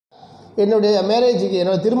என்னுடைய மேரேஜுக்கு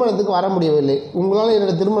என்னோடய திருமணத்துக்கு வர முடியவில்லை. உங்களால்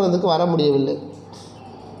என்னோடய திருமணத்துக்கு வர முடியவில்லை.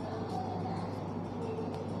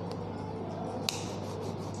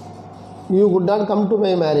 You could not come to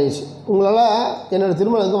my marriage. உங்களால் என்னோடய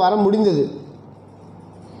திருமணத்துக்கு வர முடிந்தது.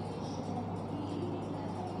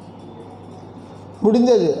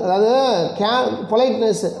 முடிந்தது அதாவது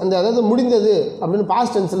பொலைட்னஸ் அந்த அதாவது முடிந்தது அப்படின்னு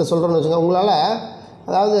பாஸ்ட் டென்ஸில் சொல்கிறோன்னு வச்சுக்கோங்க. உங்களால்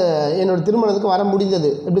அதாவது என்னோடய திருமணத்துக்கு வர முடிந்தது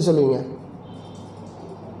எப்படி சொல்லுவீங்க?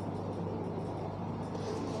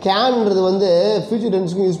 கேன்ன்றது வந்து ஃப்யூச்சர்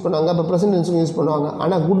டென்ஸுக்கும் யூஸ் பண்ணுவாங்க, இப்போ ப்ரெசன்ட் டென்ஸுக்கும் யூஸ் பண்ணுவாங்க.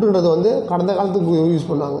 ஆனால் குட்ன்றது வந்து கடந்த காலத்துக்கு யூஸ்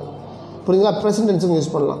பண்ணுவாங்க. புரியுங்களா? ப்ரெசன்ட் டென்ஸுக்கும்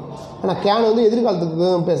யூஸ் பண்ணலாம். ஆனால் கேன் வந்து எதிர்காலத்துக்கு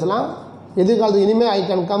பேசலாம். எதிர்காலத்துக்கு இனிமேல் I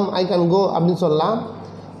can come, I can go அப்படின்னு சொல்லலாம்.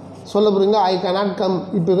 சொல்ல புரியுங்களா? ஐ கேன் நாட் கம்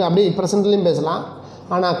இப்போ அப்படியே ப்ரெசென்ட்லேயும் பேசலாம்.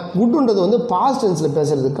 ஆனால் குட்ன்றது வந்து பாஸ்ட் டென்ஸில்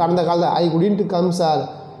பேசுகிறது. கடந்த காலத்தில் ஐ couldn't come sir,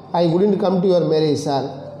 I couldn't come to your marriage sir,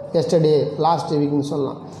 yesterday last வீக்னு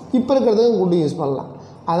சொல்லலாம். இப்போ இருக்கிறதுக்கு குட் யூஸ் பண்ணலாம்.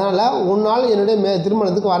 அதனால் உன்னால் என்னுடைய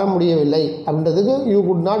திருமணத்துக்கு வர முடியவில்லை அப்படின்றதுக்கு யூ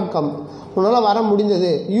குட் நாட் கம். உன்னால் வர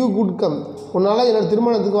முடிந்தது யூ குட் கம். உன்னால் என்னோடய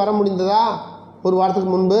திருமணத்துக்கு வர முடிந்ததா ஒரு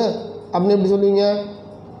வாரத்துக்கு முன்பு அப்படின்னு எப்படி சொல்லுவீங்க?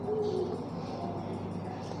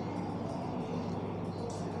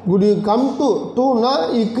 குட் யூ கம் டுனா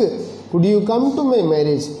இக்கு good you come to my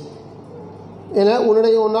marriage. ஏன்னா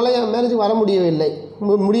உன்னால் என் மேரேஜுக்கு வர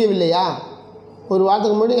முடியவில்லையா? ஒரு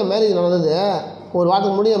வாரத்துக்கு முன்னாடி என் மேரேஜ் நடந்தது, ஒரு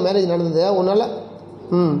வாரத்துக்கு முன்னாடி என் மேரேஜ் நடந்தது. உன்னால்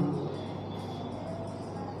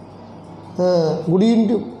good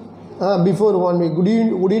you before 1 week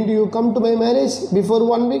good you come to my marriage before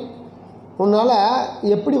 1 week. உன்னால்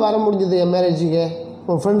எப்படி வர முடிஞ்சது என் மேரேஜுக்கு?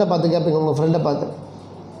 உங்கள் ஃப்ரெண்டை பார்த்து கேட்பீங்க. உங்கள் ஃப்ரெண்டை பார்த்து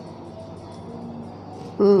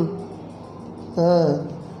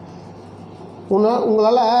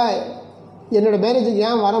உங்களால் என்னோடய மேரேஜுக்கு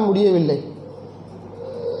ஏன் வர முடியவில்லை?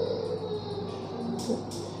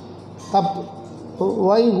 தப்பு.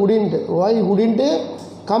 Y குடின்ட்டு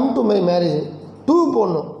come to my marriage. Two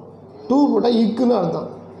போடணும். டூ போட்டால் இக்குன்னு அர்த்தம்.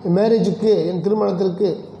 மேரேஜுக்கு என் திருமணத்திற்கு.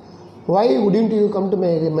 Y குடின்ட்டு you come to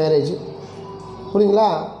my marriage. புரியுங்களா?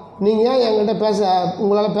 நீங்கள் ஏன் என்கிட்ட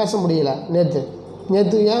உங்களால் பேச முடியல? நேற்று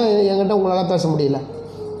ஏன் என்கிட்ட உங்களால் பேச முடியல?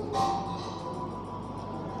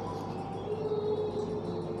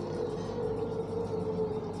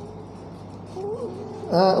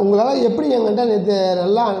 உங்களால் எப்படி என்கிட்ட நேற்று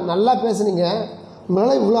நல்லா பேசுனீங்க?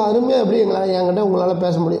 உங்களால் இவ்வளோ அருமையாக எப்படி என்கிட்ட உங்களால்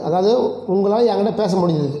பேச முடியும்? அதாவது உங்களால் என்கிட்ட பேச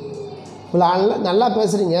முடிஞ்சது. இவ்வளோ நல்லா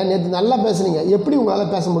பேசுகிறீங்க, நேற்று நல்லா பேசுகிறீங்க, எப்படி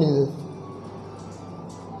உங்களால் பேச முடிஞ்சது?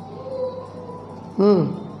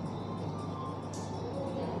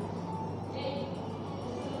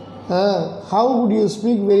 How good you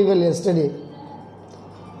speak very well yesterday.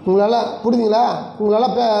 உங்களால் புரியுதுங்களா?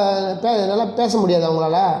 உங்களால் நல்லா பேச முடியாதா?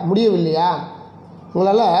 முடியவில்லையா?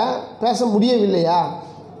 உங்களால் பேச முடியவில்லையா?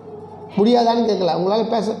 முடியாதான்னு கேட்கல.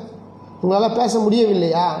 உங்களால் பேச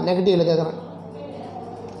முடியவில்லையா? நெகட்டிவில் கேட்குறேன்.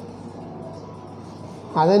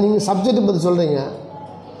 அதை நீங்கள் சப்ஜெக்ட் பற்றி சொல்கிறீங்க.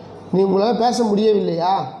 உங்களால் பேச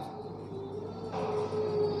முடியவில்லையா?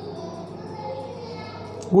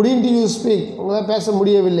 Couldn't you speak. உங்களால் பேச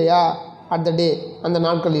முடியவில்லையா அட் த டே, அந்த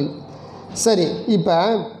நாட்களில். சரி, இப்போ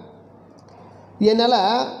என்னால்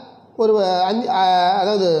ஒரு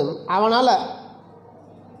அதாவது அவனால்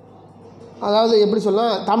அதாவது எப்படி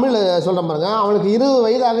சொல்லலாம், தமிழில் சொல்கிற பாருங்க. அவனுக்கு 20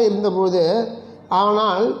 வயதாக இருந்தபோது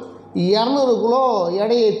அவனால் 200 கிலோ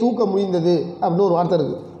எடையை தூக்க முடிந்தது அப்படின்னு ஒரு வார்த்தை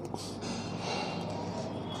இருக்குது.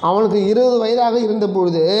 அவனுக்கு 20 வயதாக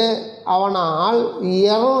இருந்தபொழுது அவனால்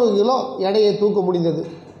 200 கிலோ எடையை தூக்க முடிந்தது.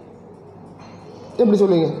 எப்படி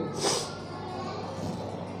சொல்லுவீங்க?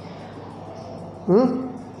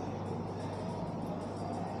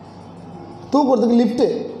 தூக்குறதுக்கு லிஃப்ட்டு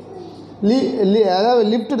அதாவது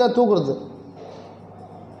லிஃப்ட்டு தான் தூக்குறது.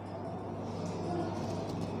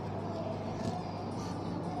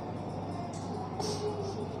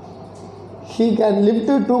 he can lift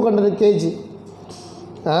 200 kg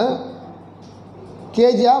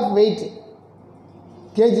kg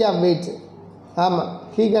of weight ஆமாம்.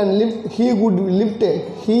 he would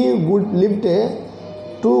lift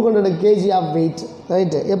 200 kg of weight,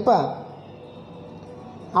 right. எப்போ?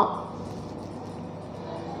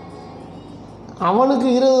 அவனுக்கு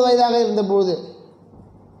 20 வயதாக இருந்தபோது.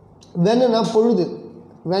 வென்னா பொழுது.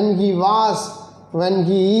 when he was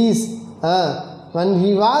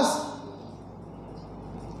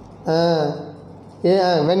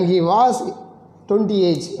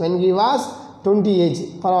 20 age.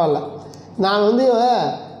 பரவாயில்ல. நான்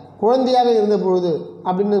குழந்தையாக இருந்த பொழுது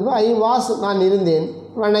அப்படின்னு நான் இருந்தேன்.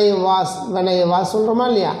 when I was சொல்கிறோமா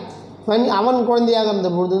இல்லையா? அவன் குழந்தையாக இருந்த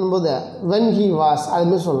பொழுதுன்னு when he was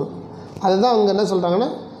அதுமாதிரி சொல்லணும். அதுதான் அவங்க என்ன சொல்கிறாங்கன்னா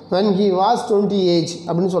when he was 20 age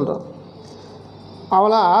அப்படின்னு சொல்கிறோம்.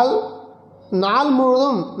 அவளால் நாள்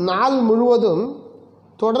முழுவதும்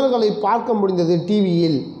தொடர்களை பார்க்க முடிந்தது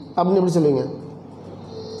டிவியில் அப்படின்னு எப்படி சொல்லுவீங்க?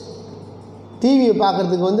 டிவியை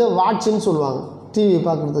பார்க்குறதுக்கு வந்து வாட்ச்னு சொல்லுவாங்க. டிவியை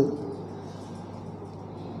பார்க்குறதுக்கு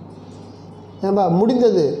ஏன்பா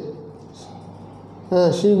முடிந்தது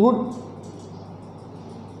she good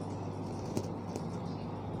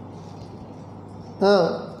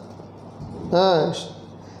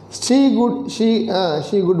she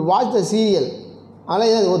could watch the serial.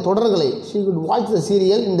 அலைய தொடர்களை she could watch the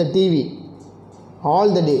serial in the TV all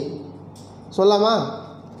the day. சொல்லாமா?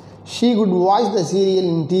 she could watch the serial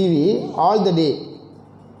in TV all the day,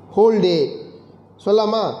 whole day.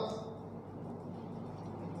 சொல்லாமா?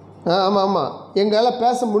 ஆமாம் ஆமாம், எங்களால்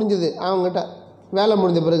பேச முடிஞ்சது அவங்ககிட்ட வேலை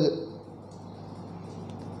முடிஞ்ச பிறகு.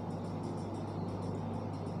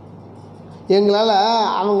 எங்களால்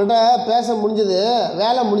அவங்ககிட்ட பேச முடிஞ்சது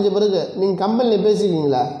வேலை முடிஞ்ச பிறகு. நீங்கள் கம்பெனியில்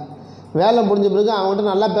பேசிக்கிங்களா? வேலை முடிஞ்ச பிறகு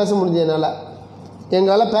அவங்ககிட்ட நல்லா பேச முடிஞ்சது.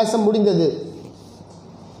 எங்களால் பேச முடிந்தது.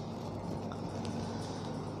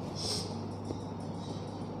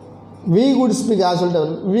 வி குட் ஸ்பீக்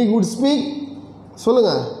சொல்லிட்டு வி குட் ஸ்பீக்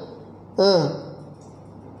சொல்லுங்கள்.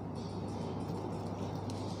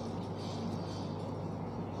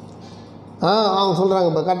 அவங்க சொல்கிறாங்க,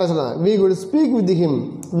 இப்போ கரெக்டாக சொல்கிறாங்க. We could speak with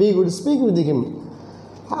him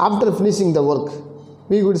after finishing the work.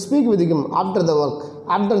 We could speak with him after the work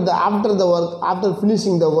after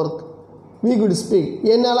finishing the work. We could speak.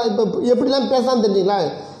 என்னால் இப்போ எப்படிலாம் பேசலான்னு தெரிஞ்சுங்களா?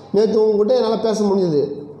 நேற்று உங்கள்கிட்ட என்னால் பேச முடிஞ்சது.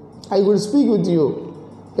 I could speak with you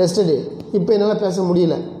yesterday. இப்போ என்னால் பேச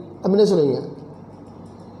முடியல அப்படின்னு சொல்லுவீங்க.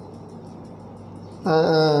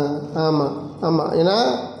 ஆமாம் ஆமாம், ஏன்னா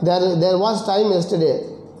there was time yesterday,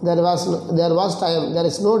 there was time, there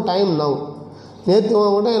is no time now. நேற்று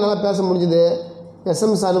உங்கள்கிட்ட என்னால் பேச முடிஞ்சுது,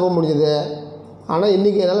 எஸ்எம்எஸ் அனுப்ப முடிஞ்சுது. ஆனால்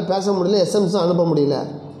இன்றைக்கி என்னால் பேச முடியல, எஸ்எம்எஸும் அனுப்ப முடியல.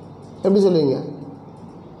 எப்படி சொல்லுவீங்க?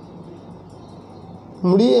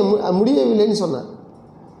 முடியவில்லைன்னு சொன்னேன்.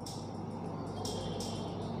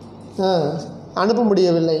 அனுப்ப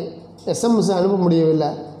முடியவில்லை, எஸ்எம்எஸ் அனுப்ப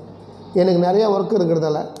முடியவில்லை, எனக்கு நிறையா ஒர்க்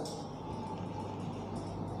இருக்கிறதால.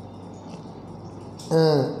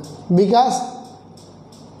 Because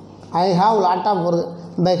I have lot of work.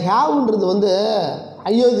 இந்த ஹேவ்ன்றது வந்து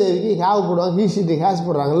ஐயோ தேவிக்கு ஹேவ் போடுவாங்க, ஹீஷிட்டு ஹேஸ்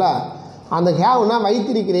போடுறாங்கள. அந்த ஹேவ்னா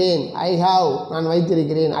வைத்திருக்கிறேன். நான்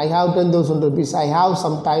வைத்திருக்கிறேன். I have 10,000 rupees. I have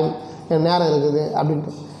some time, என் நேரம் இருக்குது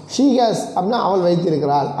அப்படின்ட்டு. ஷீ ஹேஸ் அப்படின்னா அவள்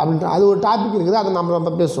வைத்திருக்கிறாள் அப்படின்ட்டு அது ஒரு டாபிக் இருக்குது. அதை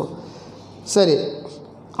நம்ம பேசுவோம். சரி,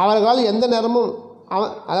 அவர்களால் எந்த நேரமும்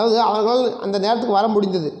அதாவது அவர்களால் அந்த நேரத்துக்கு வர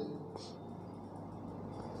முடிந்தது.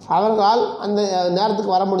 அவர்களால் அந்த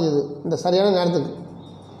நேரத்துக்கு வர முடிஞ்சது, இந்த சரியான நேரத்துக்கு.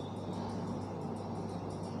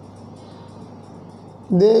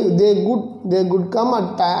 they could come at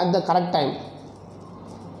the correct time.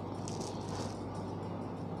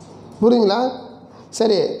 புரியுங்களா?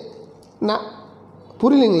 சரி, நான்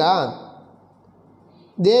புரியலைங்களா?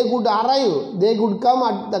 they could arrive, they could come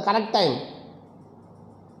at the correct time.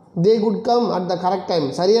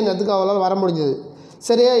 சரியான நேரத்துக்கு அவளால் வர முடிஞ்சது.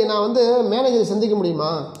 சரி, நான் வந்து மேனேஜரை சந்திக்க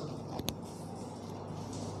முடியுமா?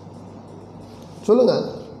 சொல்லுங்கள்.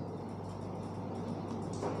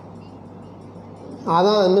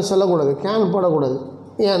 அதான் அதுமாதிரி சொல்லக்கூடாது, கேன் போடக்கூடாது.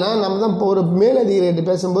 ஏன்னா நம்ம தான் இப்போ ஒரு மேலதிகாரிகிட்ட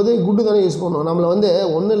பேசும்போது குட்டு தானே யூஸ் பண்ணுவோம். நம்மளை வந்து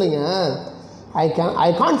ஒன்றும் இல்லைங்க, ஐ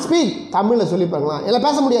கான்ட் ஸ்பீக் தமிழில் சொல்லிப்பாங்களா, எல்லாம்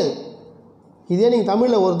பேச முடியாது. இதே நீங்கள்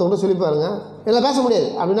தமிழில் ஒருத்தவங்க சொல்லி பாருங்க, எல்லாம் பேச முடியாது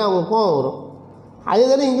அப்படின்னா அவங்களுக்கு கோவம் வரும். அதே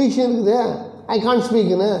தானே இங்கிலீஷ் இருக்குது, I can't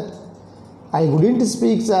ஸ்பீக்குன்னு. I couldn't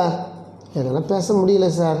speak sir, என்னால் பேச முடியல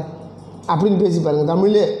சார் அப்படின்னு பேசி பாருங்கள்.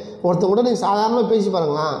 தமிழ்லே ஒருத்தவங்க கூட நீங்கள் சாதாரணமாக பேசி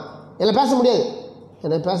பாருங்களா, எல்லாம் பேச முடியாது,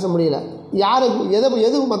 எனக்கு பேச முடியல. யாருக்கு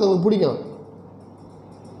எதுக்கு மற்றவங்களுக்கு பிடிக்கும்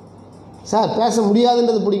சார்? பேச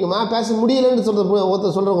முடியாதுன்றது பிடிக்குமா? பேச முடியலன்னு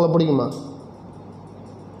ஒருத்தர் சொல்கிறவங்கள பிடிக்குமா?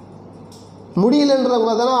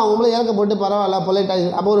 முடியலன்றவங்கள தானே அவங்கள இறக்கப்பட்டு பரவாயில்ல பொலைட்டாக.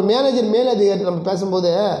 அப்போ ஒரு மேலதிகாரி நம்ம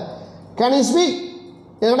பேசும்போது கேன் யூ ஸ்பீக்,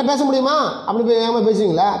 என்கிட்ட பேச முடியுமா அப்படி போய் ஏமா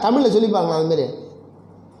பேசுவீங்களா? தமிழில் சொல்லிப்பாங்களா அதுமாரி?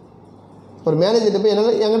 ஒரு மேனேஜர்கிட்ட போய்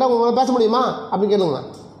என்கிட்ட உங்களால் பேச முடியுமா அப்படின்னு கேளுங்க,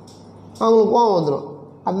 அவங்களுக்கு கோவம் வந்துடும்.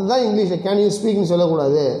 அதுதான் இங்கிலீஷில் கேன் யூ ஸ்பீக்னு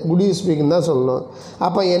சொல்லக்கூடாது, குட் யூ ஸ்பீக்னு தான் சொல்லணும்.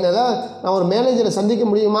 அப்போ என்னதான் நான் ஒரு மேனேஜரை சந்திக்க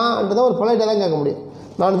முடியுமான்றதை ஒரு பொலைட்டாக தான் கேட்க முடியும்.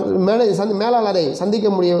 நான் மேலாளரை சந்திக்க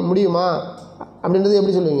முடியுமா அப்படின்றது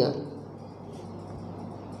எப்படி சொல்லுவீங்க?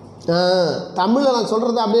 தமிழில் நான்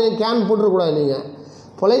சொல்கிறத அப்படியே கேன் போட்டுருக்கூடாது நீங்கள்,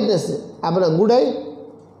 பொலைட்னஸ்ஸு. அப்புறம்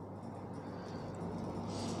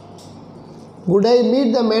good I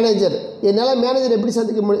meet the manager, என்னால் மேனேஜர் எப்படி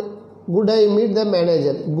சந்திக்க முடியும்? Good I meet the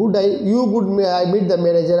manager. You could meet the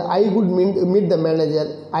manager. I could meet the manager.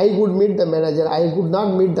 I could meet the manager. I could not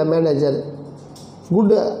meet the manager.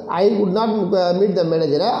 Good I could not meet the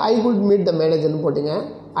மேனேஜரை I could meet the மேனேஜர்னு போட்டிங்க.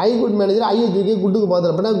 I could manager ஐயை தூக்கி குட்டுக்கு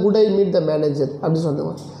பார்த்து அப்படின்னா good I meet the manager அப்படின்னு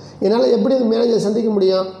சொல்லுங்க. என்னால் எப்படி அந்த மேனேஜரை சந்திக்க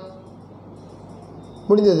முடியும்?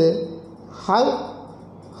 முடிஞ்சது.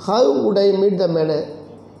 Have good I meet the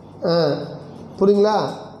புரியுங்களா?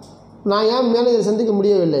 நான் ஏன் மேனேஜரை சந்திக்க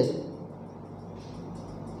முடியவில்லை?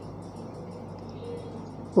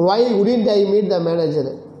 வை couldn't I meet the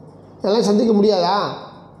manager? இதெல்லாம் சந்திக்க முடியாதா?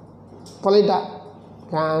 பொலைட்டாக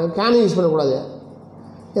கேனை யூஸ் பண்ணக்கூடாது.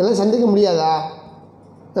 இதெல்லாம் சந்திக்க முடியாதா?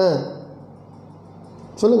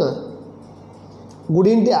 சொல்லுங்கள்.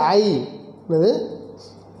 குடின்ட்டு ஐ என்னது?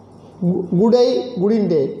 குடை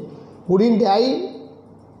குடின்ட்டு ஐ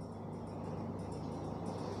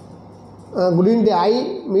குடின்ட்டு I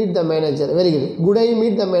meet the manager. Very good. Good I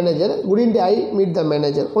meet the manager, குடின்ட்டு I meet the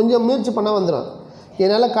manager. கொஞ்சம் முயற்சி பண்ணால் வந்துடும்.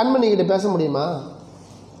 என்னால் கண்மணிக்கிட்ட பேச முடியுமா?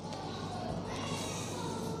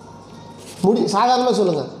 சாதாரணமாக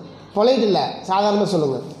சொல்லுங்கள். பொலைட் இல்லை, சாதாரணமாக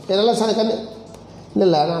சொல்லுங்கள். என்னால்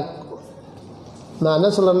இல்லை நான் என்ன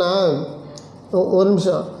சொல்கிறேன்னா ஒரு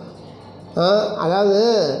நிமிஷம். அதாவது